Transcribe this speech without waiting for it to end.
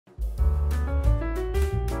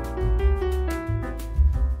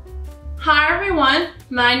Hi everyone,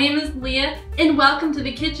 my name is Leah and welcome to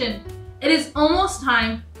the kitchen. It is almost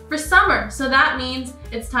time for summer, so that means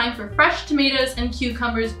it's time for fresh tomatoes and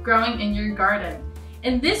cucumbers growing in your garden.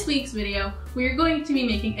 In this week's video, we are going to be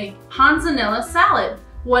making a Panzanella salad.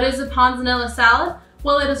 What is a Panzanella salad?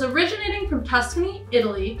 Well, it is originating from Tuscany,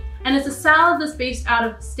 Italy, and it's a salad that's based out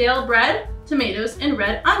of stale bread, tomatoes, and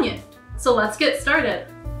red onion. So let's get started.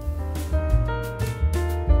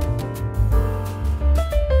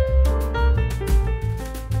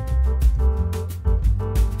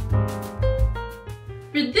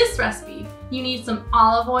 For this recipe, you need some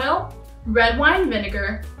olive oil, red wine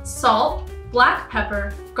vinegar, salt, black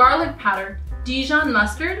pepper, garlic powder, Dijon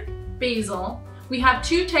mustard, basil. We have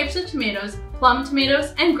two types of tomatoes, plum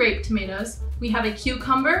tomatoes and grape tomatoes. We have a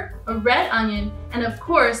cucumber, a red onion, and of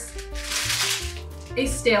course, a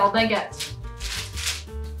stale baguette.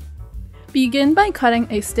 Begin by cutting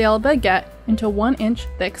a stale baguette into 1-inch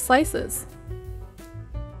thick slices.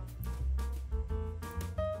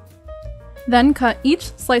 Then cut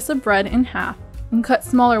each slice of bread in half and cut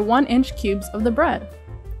smaller 1-inch cubes of the bread.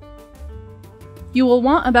 You will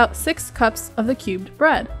want about 6 cups of the cubed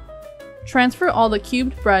bread. Transfer all the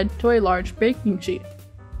cubed bread to a large baking sheet.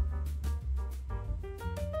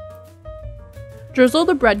 Drizzle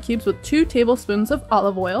the bread cubes with 2 tablespoons of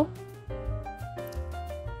olive oil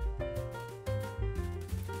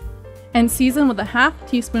and season with a half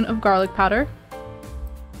teaspoon of garlic powder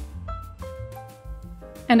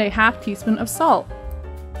and a half teaspoon of salt.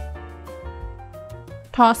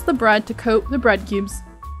 Toss the bread to coat the bread cubes.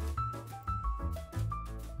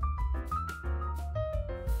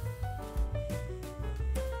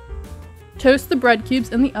 Toast the bread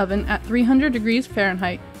cubes in the oven at 300 degrees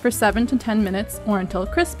Fahrenheit for 7 to 10 minutes or until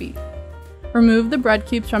crispy. Remove the bread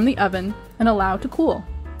cubes from the oven and allow to cool.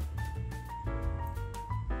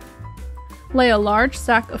 Lay a large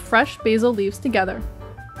stack of fresh basil leaves together.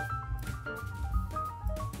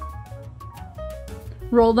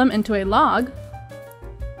 Roll them into a log,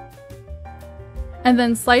 and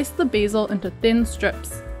then slice the basil into thin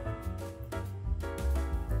strips.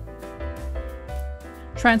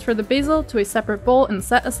 Transfer the basil to a separate bowl and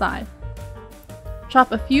set aside.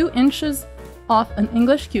 Chop a few inches off an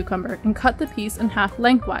English cucumber and cut the piece in half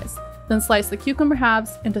lengthwise, then slice the cucumber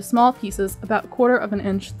halves into small pieces about 1/4 of an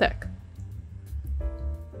inch thick.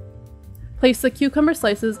 Place the cucumber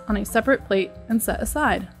slices on a separate plate and set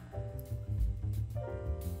aside.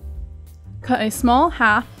 Cut a small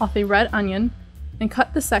half off a red onion and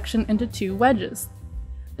cut the section into 2 wedges.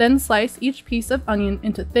 Then slice each piece of onion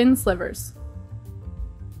into thin slivers.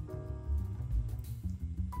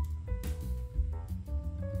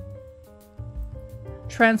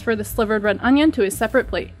 Transfer the slivered red onion to a separate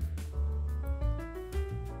plate.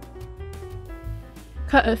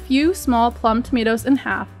 Cut a few small plum tomatoes in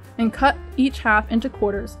half and cut each half into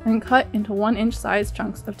quarters and cut into 1-inch size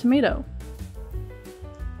chunks of tomato.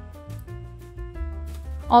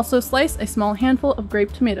 Also slice a small handful of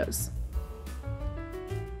grape tomatoes.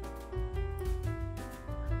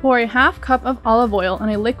 Pour a half cup of olive oil in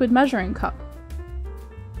a liquid measuring cup.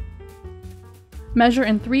 Measure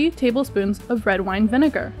in 3 tablespoons of red wine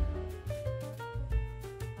vinegar.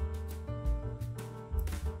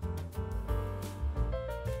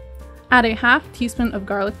 Add a half teaspoon of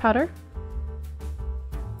garlic powder,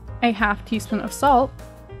 a half teaspoon of salt,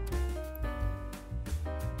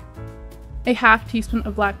 a half teaspoon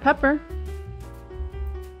of black pepper,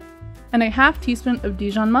 and a half teaspoon of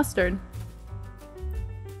Dijon mustard.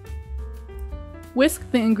 Whisk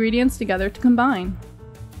the ingredients together to combine.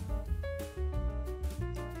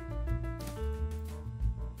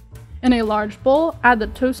 In a large bowl, add the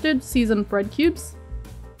toasted, seasoned bread cubes,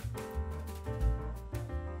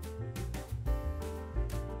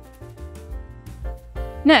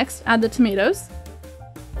 next, add the tomatoes,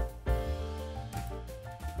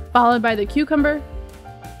 followed by the cucumber,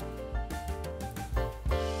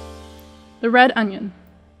 the red onion,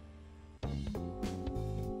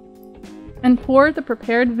 and pour the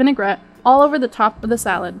prepared vinaigrette all over the top of the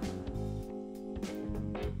salad.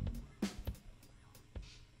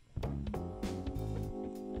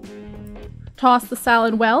 Toss the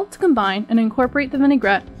salad well to combine and incorporate the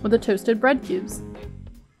vinaigrette with the toasted bread cubes.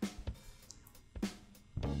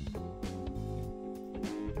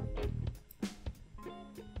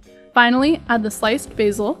 Finally, add the sliced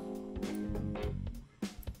basil,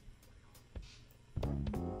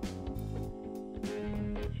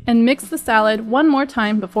 and mix the salad one more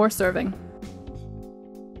time before serving.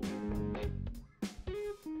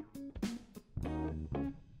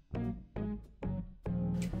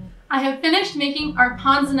 I have finished making our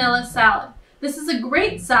Panzanella salad. This is a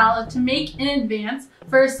great salad to make in advance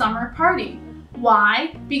for a summer party.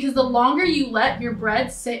 Why? Because the longer you let your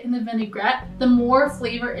bread sit in the vinaigrette, the more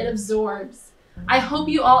flavor it absorbs. I hope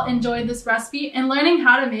you all enjoyed this recipe and learning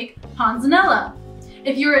how to make panzanella.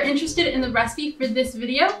 If you are interested in the recipe for this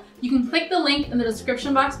video, you can click the link in the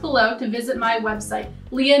description box below to visit my website,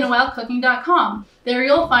 leahnoellecooking.com. There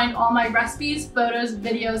you'll find all my recipes, photos,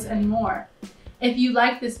 videos, and more. If you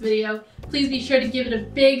like this video, please be sure to give it a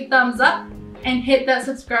big thumbs up and hit that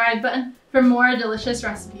subscribe button for more delicious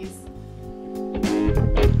recipes.